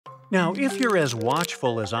Now, if you're as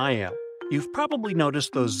watchful as I am, you've probably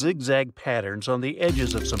noticed those zigzag patterns on the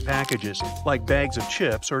edges of some packages, like bags of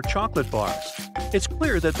chips or chocolate bars. It's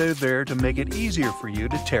clear that they're there to make it easier for you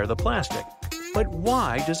to tear the plastic. But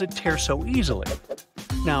why does it tear so easily?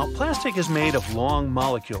 Now, plastic is made of long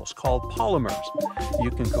molecules called polymers. You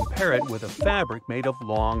can compare it with a fabric made of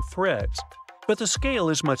long threads. But the scale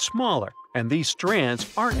is much smaller, and these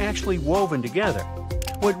strands aren't actually woven together.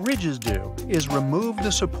 What ridges do is remove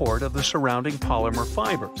the support of the surrounding polymer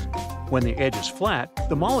fibers. When the edge is flat,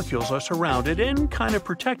 the molecules are surrounded and kind of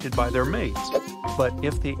protected by their mates. But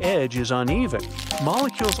if the edge is uneven,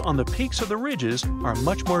 molecules on the peaks of the ridges are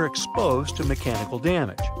much more exposed to mechanical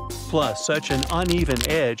damage. Plus, such an uneven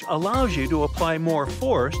edge allows you to apply more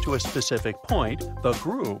force to a specific point, the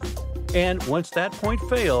groove. And once that point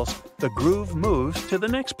fails, the groove moves to the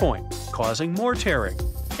next point, causing more tearing.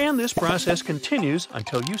 And this process continues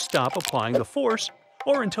until you stop applying the force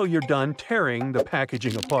or until you're done tearing the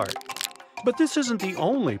packaging apart. But this isn't the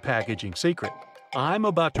only packaging secret. I'm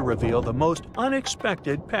about to reveal the most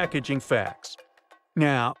unexpected packaging facts.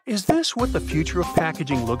 Now, is this what the future of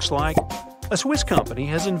packaging looks like? A Swiss company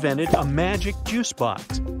has invented a magic juice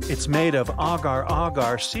box. It's made of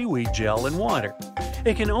agar-agar seaweed gel and water.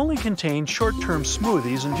 It can only contain short-term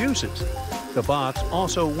smoothies and juices. The box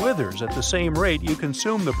also withers at the same rate you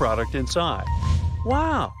consume the product inside.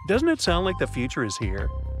 Wow, doesn't it sound like the future is here?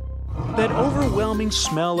 That overwhelming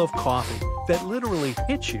smell of coffee that literally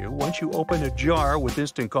hits you once you open a jar with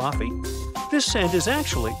instant coffee? This scent is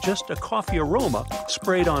actually just a coffee aroma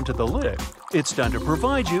sprayed onto the lid. It's done to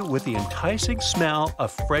provide you with the enticing smell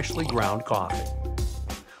of freshly ground coffee.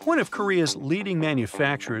 One of Korea's leading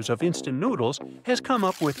manufacturers of instant noodles has come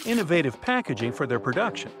up with innovative packaging for their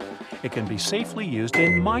production. It can be safely used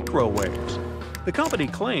in microwaves. The company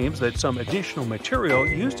claims that some additional material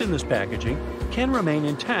used in this packaging can remain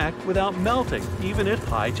intact without melting, even at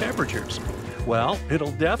high temperatures. Well,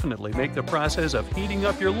 it'll definitely make the process of heating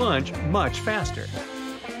up your lunch much faster.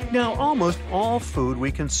 Now, almost all food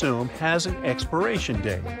we consume has an expiration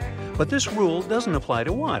date, but this rule doesn't apply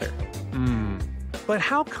to water. But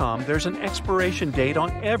how come there's an expiration date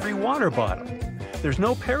on every water bottle? There's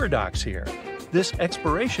no paradox here. This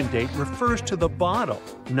expiration date refers to the bottle,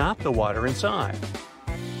 not the water inside.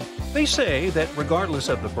 They say that regardless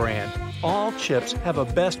of the brand, all chips have a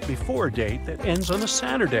best before date that ends on a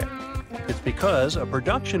Saturday. It's because a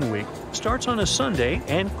production week starts on a Sunday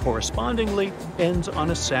and correspondingly ends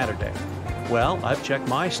on a Saturday. Well, I've checked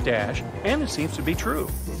my stash, and it seems to be true.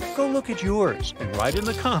 Go look at yours and write in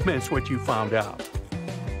the comments what you found out.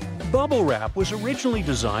 Bubble wrap was originally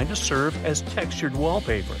designed to serve as textured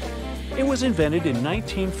wallpaper. It was invented in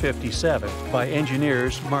 1957 by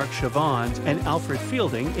engineers Mark Chavons and Alfred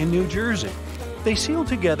Fielding in New Jersey. They sealed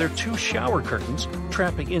together two shower curtains,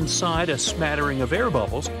 trapping inside a smattering of air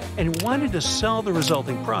bubbles, and wanted to sell the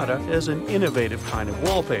resulting product as an innovative kind of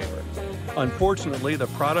wallpaper. Unfortunately, the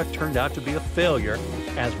product turned out to be a failure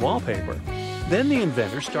as wallpaper. Then the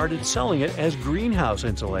inventor started selling it as greenhouse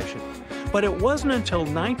insulation. But it wasn't until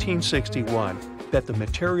 1961 that the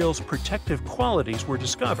material's protective qualities were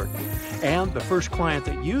discovered, and the first client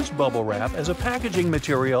that used bubble wrap as a packaging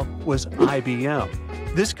material was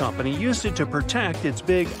IBM. This company used it to protect its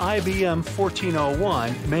big IBM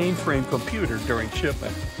 1401 mainframe computer during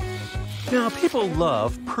shipment. Now, people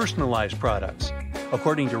love personalized products.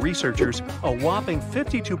 According to researchers, a whopping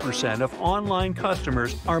 52% of online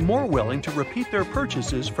customers are more willing to repeat their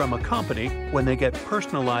purchases from a company when they get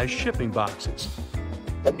personalized shipping boxes.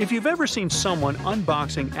 If you've ever seen someone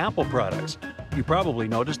unboxing Apple products, you probably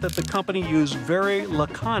noticed that the company used very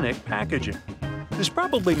laconic packaging. This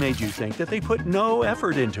probably made you think that they put no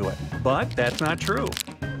effort into it, but that's not true.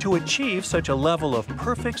 To achieve such a level of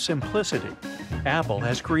perfect simplicity, Apple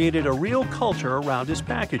has created a real culture around its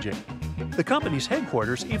packaging. The company's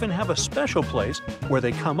headquarters even have a special place where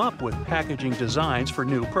they come up with packaging designs for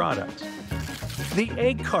new products. The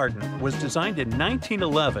egg carton was designed in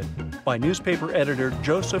 1911 by newspaper editor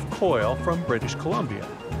Joseph Coyle from British Columbia.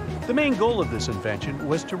 The main goal of this invention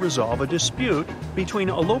was to resolve a dispute between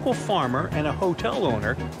a local farmer and a hotel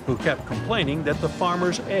owner who kept complaining that the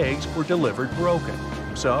farmer's eggs were delivered broken.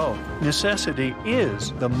 So, necessity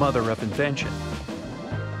is the mother of invention.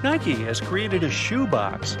 Nike has created a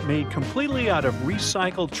shoebox made completely out of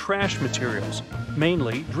recycled trash materials,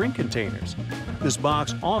 mainly drink containers. This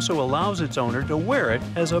box also allows its owner to wear it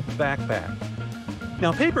as a backpack.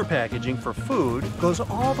 Now, paper packaging for food goes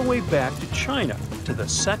all the way back to China, to the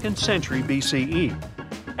 2nd century BCE.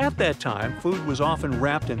 At that time, food was often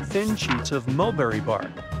wrapped in thin sheets of mulberry bark,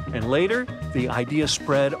 and later, the idea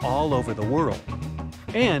spread all over the world.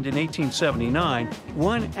 And in 1879,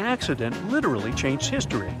 one accident literally changed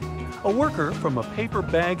history. A worker from a paper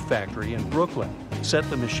bag factory in Brooklyn set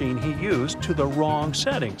the machine he used to the wrong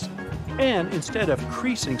settings. And instead of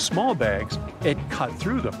creasing small bags, it cut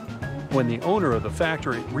through them. When the owner of the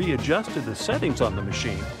factory readjusted the settings on the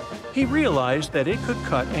machine, he realized that it could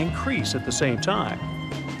cut and crease at the same time.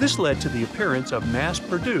 This led to the appearance of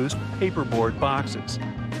mass-produced paperboard boxes.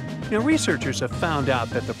 Now, researchers have found out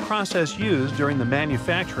that the process used during the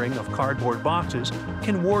manufacturing of cardboard boxes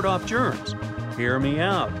can ward off germs. Hear me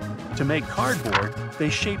out. To make cardboard, they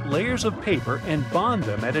shape layers of paper and bond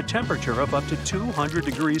them at a temperature of up to 200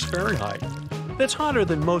 degrees Fahrenheit. That's hotter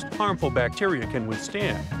than most harmful bacteria can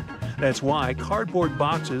withstand. That's why cardboard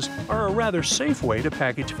boxes are a rather safe way to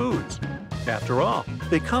package foods. After all,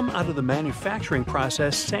 they come out of the manufacturing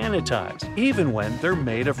process sanitized, even when they're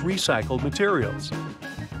made of recycled materials.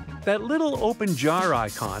 That little open jar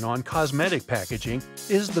icon on cosmetic packaging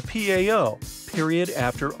is the PAO, period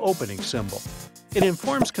after opening symbol. It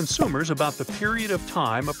informs consumers about the period of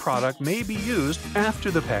time a product may be used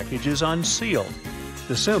after the package is unsealed.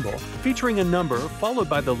 The symbol, featuring a number followed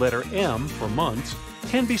by the letter M for months,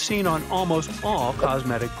 can be seen on almost all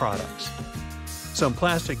cosmetic products. Some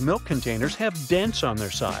plastic milk containers have dents on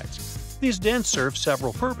their sides. These dents serve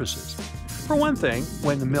several purposes. For one thing,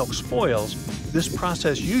 when the milk spoils, this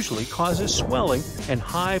process usually causes swelling and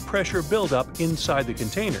high-pressure buildup inside the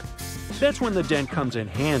container. That's when the dent comes in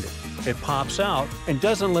handy. It pops out and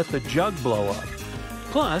doesn't let the jug blow up.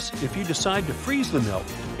 Plus, if you decide to freeze the milk,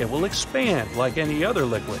 it will expand like any other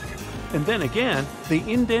liquid. And then again, the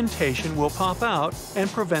indentation will pop out and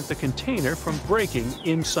prevent the container from breaking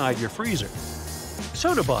inside your freezer.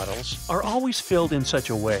 Soda bottles are always filled in such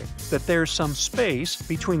a way that there's some space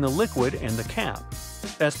between the liquid and the cap.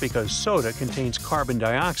 That's because soda contains carbon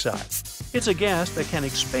dioxide. It's a gas that can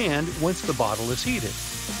expand once the bottle is heated.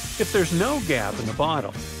 If there's no gap in the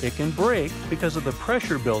bottle, it can break because of the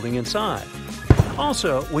pressure building inside.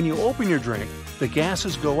 Also, when you open your drink, the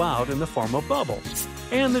gases go out in the form of bubbles,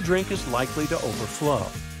 and the drink is likely to overflow.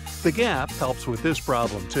 The gap helps with this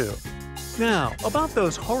problem too. Now, about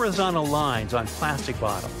those horizontal lines on plastic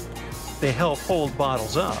bottles. They help hold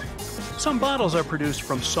bottles up. Some bottles are produced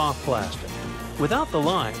from soft plastic. Without the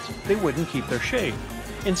lines, they wouldn't keep their shape.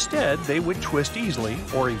 Instead, they would twist easily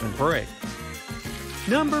or even break.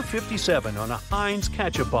 Number 57 on a Heinz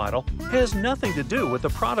ketchup bottle has nothing to do with the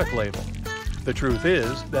product label. The truth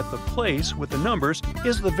is that the place with the numbers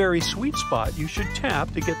is the very sweet spot you should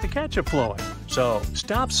tap to get the ketchup flowing. So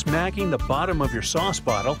stop smacking the bottom of your sauce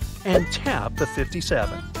bottle and tap the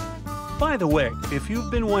 57. By the way, if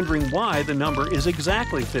you've been wondering why the number is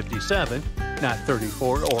exactly 57, not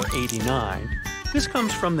 34 or 89, this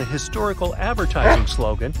comes from the historical advertising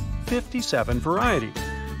slogan, 57 Varieties,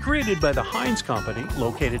 created by the Heinz Company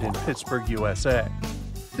located in Pittsburgh, USA.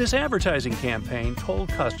 This advertising campaign told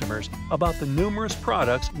customers about the numerous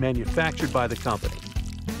products manufactured by the company.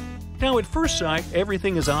 Now, at first sight,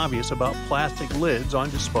 everything is obvious about plastic lids on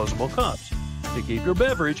disposable cups to keep your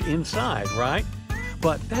beverage inside, right?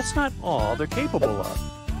 But that's not all they're capable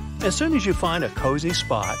of. As soon as you find a cozy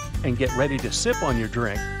spot and get ready to sip on your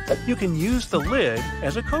drink, you can use the lid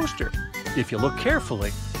as a coaster. If you look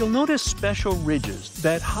carefully, you'll notice special ridges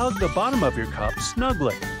that hug the bottom of your cup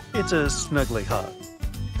snugly. It's a snuggly hug.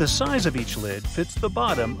 The size of each lid fits the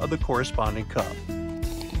bottom of the corresponding cup.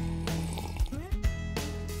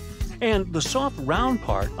 And the soft round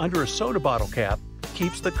part under a soda bottle cap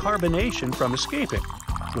keeps the carbonation from escaping.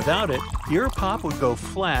 Without it, your pop would go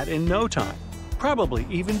flat in no time, probably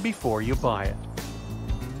even before you buy it.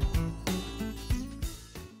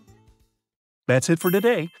 That's it for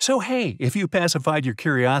today. So hey, if you pacified your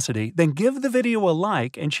curiosity, then give the video a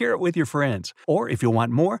like and share it with your friends. Or if you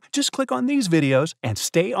want more, just click on these videos and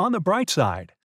stay on the bright side.